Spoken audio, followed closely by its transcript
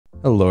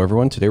Hello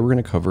everyone, today we're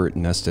going to cover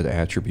nested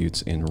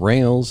attributes in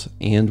Rails,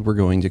 and we're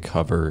going to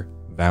cover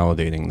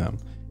validating them.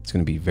 It's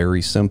going to be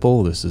very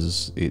simple.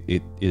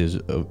 It is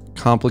a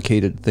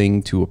complicated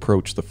thing to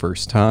approach the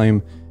first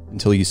time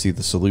until you see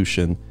the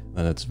solution,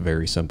 and it's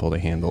very simple to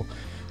handle.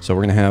 So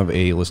we're going to have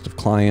a list of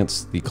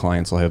clients. The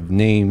clients will have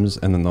names,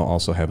 and then they'll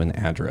also have an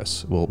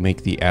address. We'll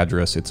make the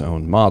address its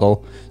own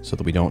model so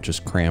that we don't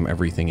just cram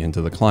everything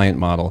into the client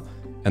model,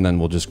 and then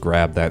we'll just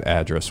grab that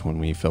address when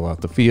we fill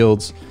out the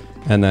fields.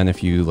 And then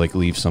if you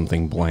leave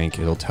something blank,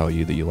 it'll tell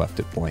you that you left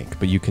it blank.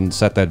 But you can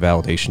set that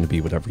validation to be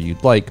whatever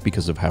you'd like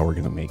because of how we're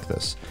going to make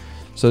this.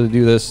 So to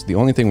do this, the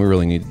only thing we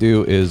really need to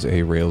do is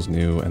a Rails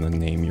new and then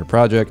name your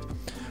project.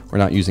 We're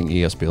not using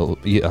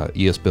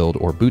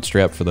ESBuild or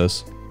Bootstrap for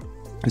this.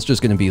 It's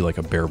just going to be like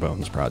a bare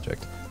bones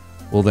project.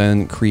 We'll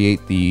then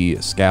create the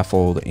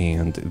scaffold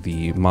and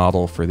the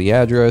model for the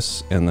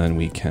address, and then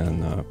we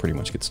can pretty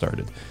much get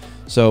started.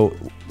 So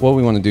what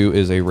we want to do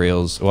is a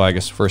Rails, well, I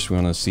guess first we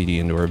want to CD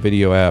into our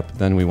video app,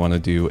 then we want to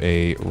do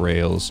a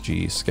Rails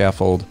G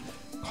scaffold,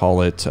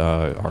 call it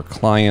our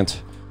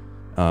client.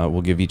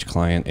 We'll give each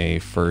client a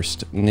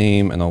first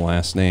name and a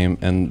last name,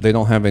 and they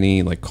don't have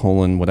any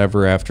colon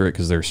whatever after it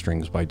because they're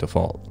strings by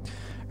default.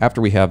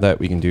 After we have that,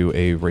 we can do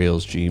a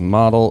Rails G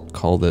model,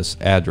 call this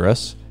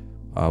address.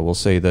 We'll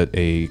say that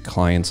a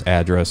client's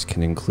address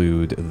can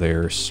include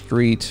their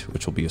street,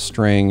 which will be a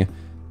string,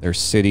 their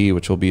city,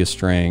 which will be a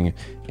string,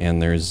 and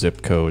their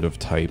zip code of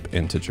type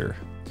integer.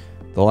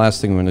 The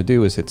last thing we want to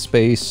do is hit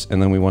space,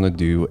 and then we want to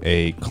do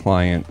a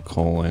client :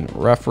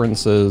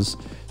 references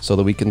so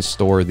that we can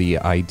store the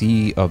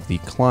ID of the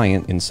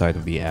client inside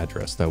of the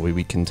address. That way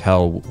we can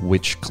tell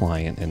which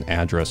client an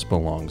address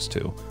belongs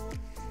to.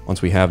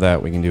 Once we have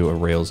that, we can do a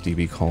Rails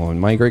DB :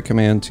 migrate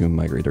command to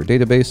migrate our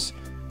database,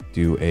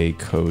 do a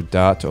code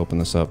dot to open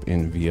this up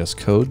in VS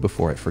Code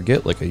before I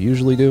forget like I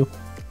usually do.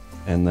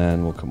 And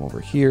then we'll come over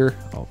here,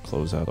 I'll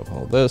close out of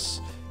all this,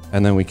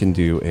 and then we can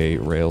do a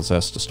Rails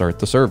S to start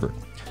the server.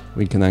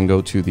 We can then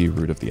go to the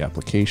root of the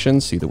application,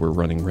 see that we're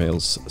running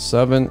Rails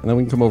 7, and then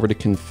we can come over to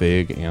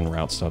config and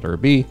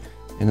routes.rb,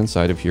 and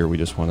inside of here we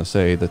just want to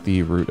say that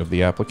the root of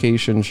the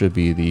application should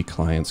be the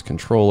client's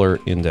controller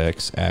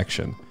index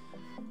action.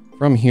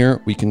 From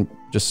here, we can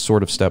just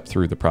sort of step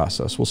through the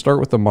process. We'll start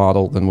with the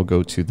model, then we'll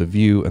go to the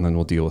view, and then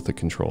we'll deal with the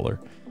controller.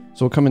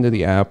 So we'll come into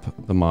the app,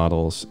 the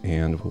models,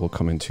 and we'll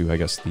come into, I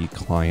guess, the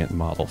client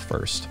model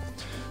first.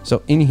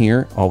 So in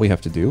here, all we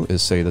have to do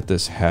is say that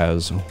this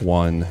has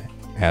one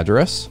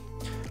address.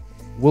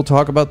 We'll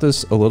talk about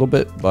this a little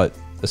bit, but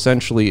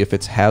essentially if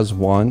it has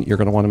one, you're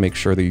going to want to make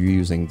sure that you're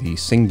using the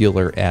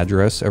singular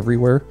address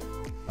everywhere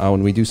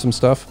when we do some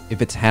stuff.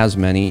 If it has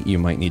many, you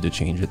might need to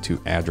change it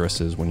to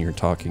addresses when you're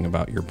talking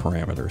about your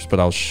parameters, but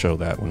I'll show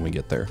that when we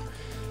get there.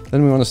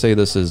 Then we want to say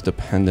this is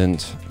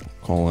dependent :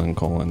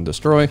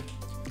 destroy.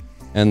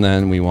 And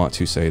then we want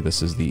to say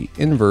this is the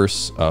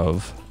inverse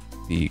of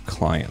the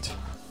client.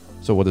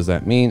 So what does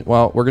that mean?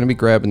 Well, we're going to be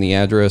grabbing the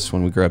address.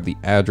 When we grab the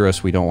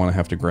address, we don't want to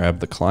have to grab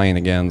the client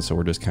again. So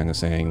we're just kind of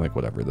saying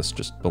whatever, this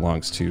just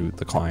belongs to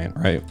the client,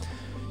 right?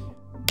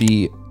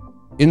 The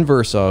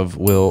inverse of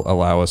will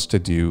allow us to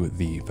do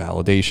the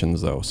validations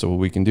though. So what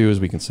we can do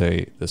is we can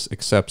say this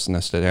accepts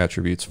nested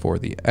attributes for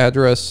the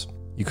address.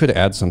 You could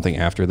add something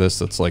after this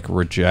that's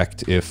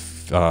reject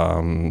if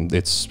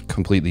it's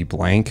completely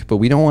blank, but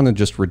we don't want to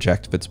just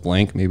reject if it's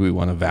blank. Maybe we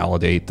want to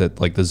validate that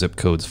the zip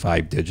code's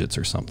 5 digits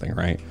or something,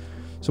 right?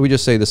 So we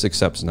just say this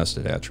accepts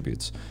nested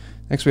attributes.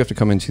 Next, we have to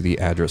come into the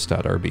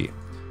address.rb.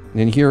 And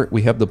in here,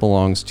 we have the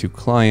belongs to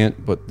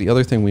client, but the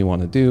other thing we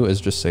want to do is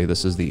just say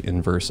this is the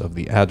inverse of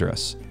the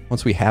address.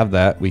 Once we have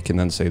that, we can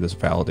then say this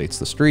validates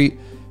the street,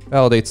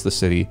 validates the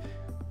city,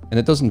 and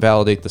it doesn't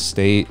validate the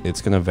state,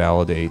 it's going to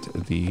validate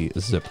the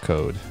zip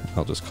code.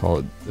 I'll just call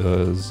it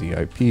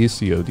ZIP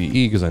CODE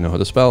because I know how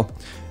to spell.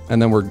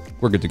 And then we're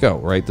good to go,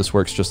 right? This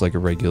works just like a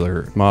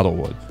regular model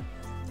would.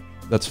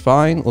 That's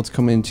fine. Let's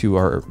come into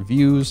our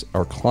views,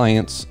 our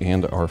clients,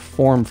 and our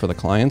form for the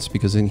clients,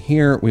 because in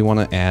here we want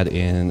to add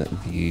in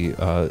the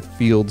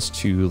fields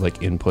to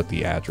input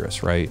the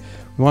address, right?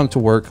 We want it to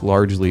work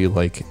largely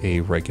like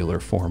a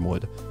regular form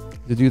would.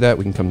 To do that,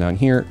 we can come down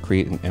here,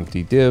 create an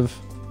empty div.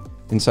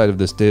 Inside of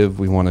this div,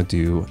 we want to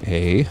do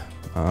a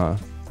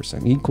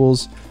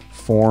 %=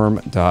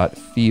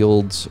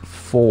 form.fields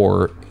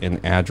for an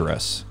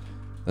address.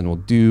 Then we'll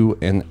do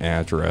an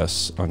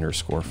address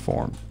 _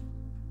 form.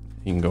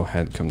 You can go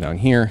ahead and come down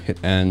here,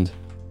 hit end,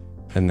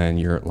 and then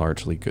you're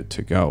largely good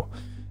to go.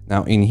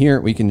 Now in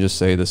here, we can just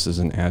say this is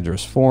an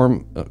address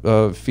form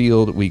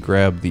field. We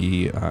grab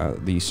the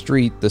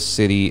street, the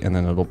city, and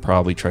then it'll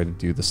probably try to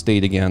do the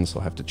state again. So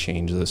I'll have to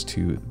change this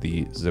to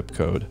the zip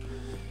code.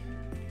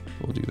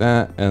 We'll do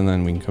that, and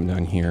then we can come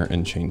down here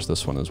and change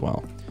this one as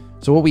well.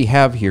 So what we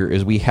have here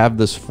is we have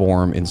this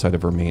form inside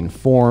of our main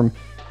form.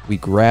 We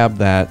grab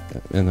that,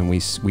 and then we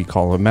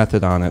call a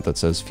method on it that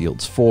says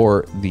fields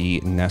for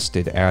the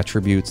nested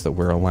attributes that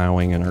we're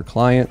allowing in our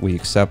client. We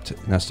accept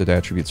nested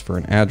attributes for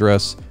an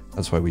address.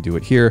 That's why we do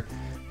it here.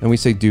 and we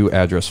say do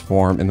address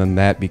form, and then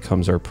that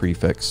becomes our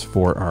prefix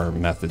for our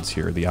methods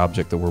here, the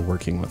object that we're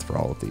working with for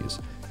all of these.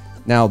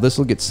 Now this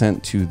will get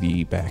sent to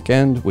the back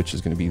end, which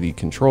is going to be the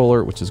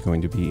controller, which is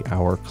going to be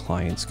our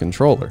client's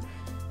controller.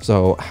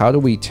 So how do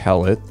we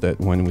tell it that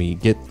when we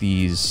get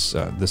these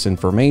this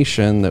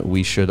information that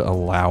we should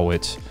allow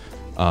it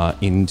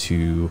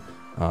into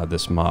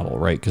this model,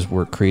 right? Because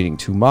we're creating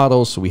two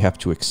models, so we have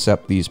to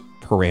accept these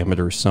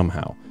parameters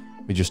somehow.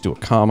 We just do a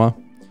comma,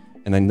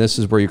 and then this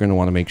is where you're going to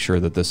want to make sure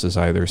that this is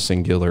either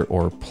singular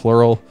or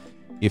plural.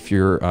 If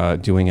you're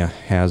doing a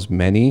has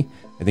many,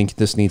 I think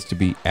this needs to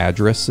be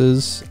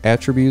addresses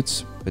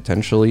attributes,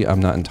 potentially. I'm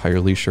not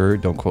entirely sure.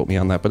 Don't quote me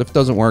on that. But if it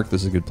doesn't work,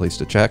 this is a good place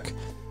to check.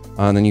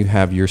 And then you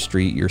have your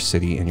street, your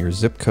city, and your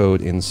zip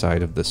code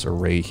inside of this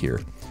array here.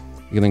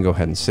 You can then go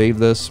ahead and save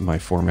this. My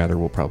formatter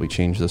will probably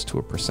change this to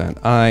a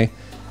 %i,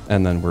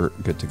 and then we're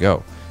good to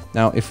go.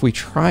 Now, if we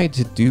try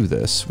to do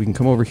this, we can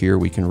come over here,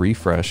 we can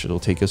refresh. It'll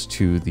take us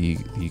to the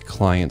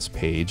client's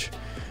page.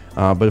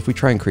 But if we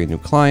try and create a new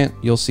client,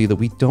 you'll see that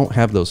we don't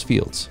have those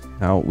fields.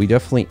 Now, we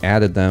definitely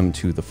added them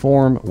to the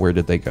form. Where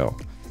did they go?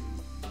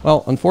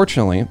 Well,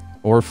 unfortunately,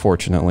 or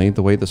fortunately,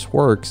 the way this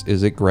works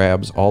is it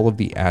grabs all of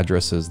the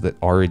addresses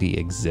that already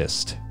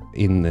exist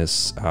in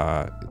this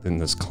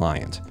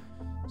client.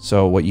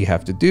 So what you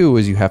have to do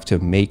is you have to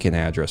make an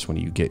address when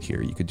you get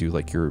here. You could do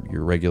like your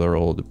regular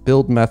old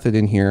build method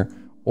in here,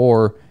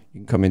 or you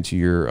can come into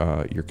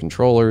your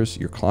controllers,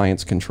 your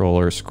client's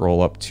controller,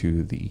 scroll up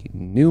to the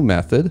new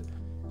method,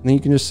 and then you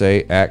can just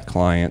say at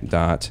client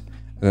dot,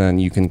 and then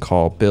you can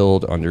call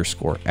build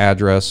underscore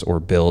address or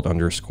build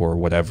underscore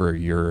whatever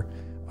your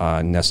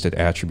nested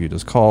attribute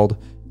is called.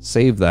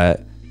 Save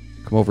that,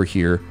 come over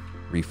here,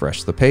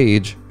 refresh the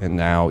page, and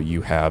now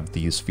you have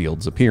these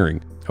fields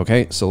appearing.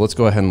 Okay, so let's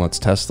go ahead and let's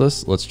test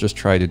this. Let's just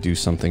try to do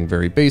something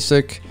very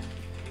basic.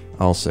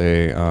 I'll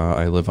say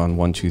I live on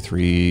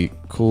 123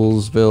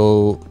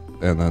 Coolsville,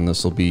 and then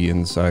this will be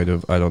inside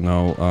of, I don't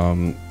know,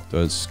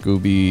 the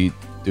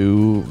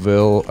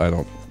Scooby-Dooville, I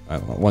don't know,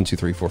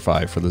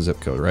 12345 for the zip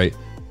code, right?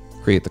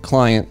 Create the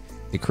client,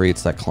 it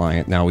creates that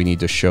client. Now we need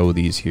to show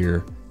these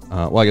here.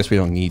 Well, I guess we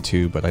don't need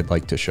to, but I'd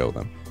like to show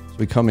them. So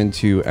we come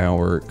into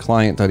our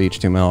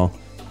client.html,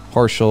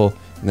 partial,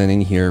 and then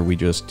in here we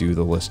just do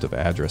the list of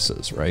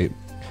addresses, right?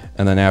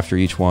 And then after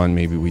each one,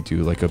 maybe we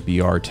do like a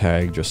BR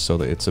tag just so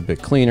that it's a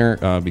bit cleaner,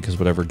 because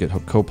whatever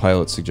GitHub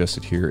Copilot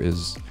suggested here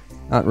is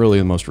not really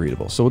the most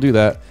readable. So we'll do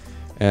that.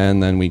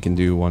 And then we can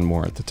do one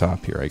more at the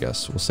top here, I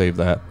guess. We'll save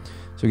that.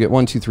 So we get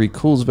 123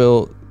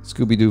 Coolsville,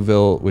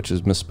 Scooby-Dooville, which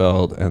is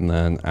misspelled, and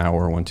then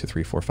our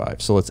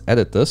 12345. So let's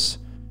edit this.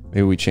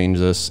 Maybe we change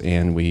this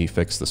and we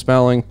fix the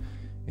spelling,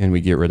 and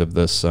we get rid of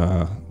this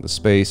the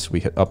space.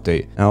 We hit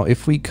update. Now,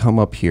 if we come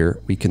up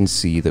here, we can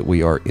see that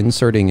we are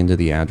inserting into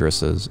the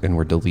addresses and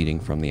we're deleting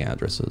from the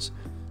addresses.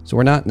 So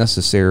we're not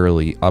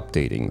necessarily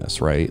updating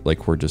this, right?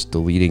 Like we're just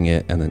deleting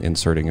it and then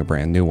inserting a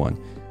brand new one.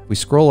 If we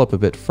scroll up a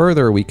bit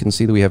further, we can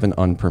see that we have an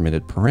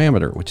unpermitted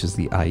parameter, which is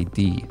the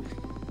ID.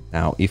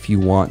 Now, if you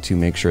want to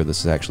make sure this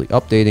is actually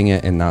updating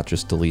it and not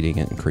just deleting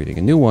it and creating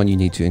a new one, you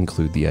need to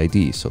include the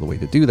ID. So the way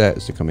to do that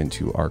is to come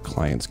into our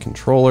client's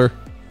controller.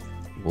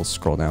 We'll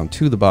scroll down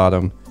to the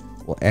bottom.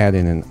 We'll add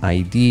in an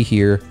ID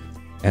here,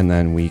 and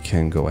then we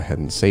can go ahead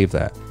and save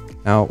that.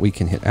 Now we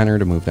can hit enter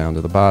to move down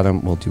to the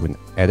bottom. We'll do an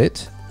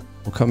edit.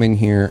 We'll come in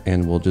here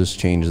and we'll just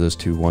change this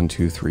to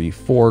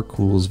 1234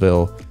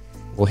 Coolsville.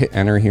 We'll hit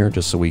enter here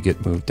just so we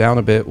get moved down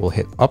a bit. We'll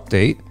hit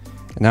update.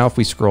 And now if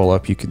we scroll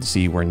up, you can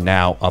see we're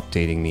now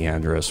updating the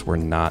address. We're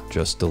not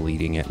just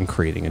deleting it and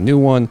creating a new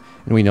one,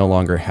 and we no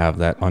longer have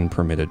that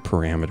unpermitted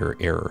parameter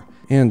error.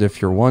 And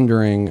if you're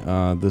wondering,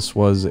 this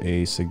was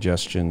a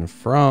suggestion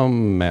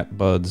from Matt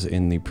Buds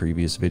in the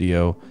previous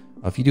video.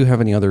 If you do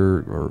have any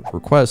other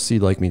requests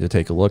you'd like me to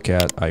take a look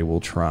at, I will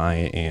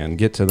try and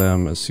get to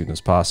them as soon as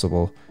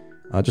possible.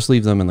 Just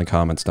leave them in the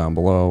comments down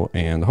below,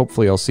 and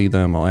hopefully I'll see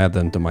them. I'll add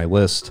them to my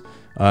list,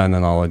 and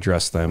then I'll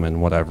address them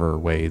in whatever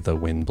way the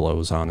wind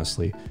blows,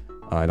 honestly.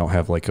 I don't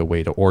have like a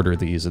way to order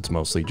these. It's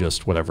mostly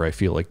just whatever I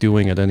feel like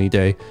doing at any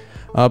day.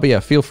 But yeah,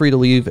 feel free to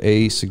leave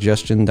a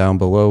suggestion down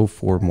below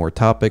for more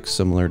topics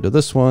similar to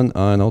this one,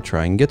 and I'll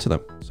try and get to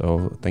them.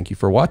 So thank you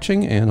for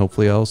watching, and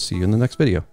hopefully I'll see you in the next video.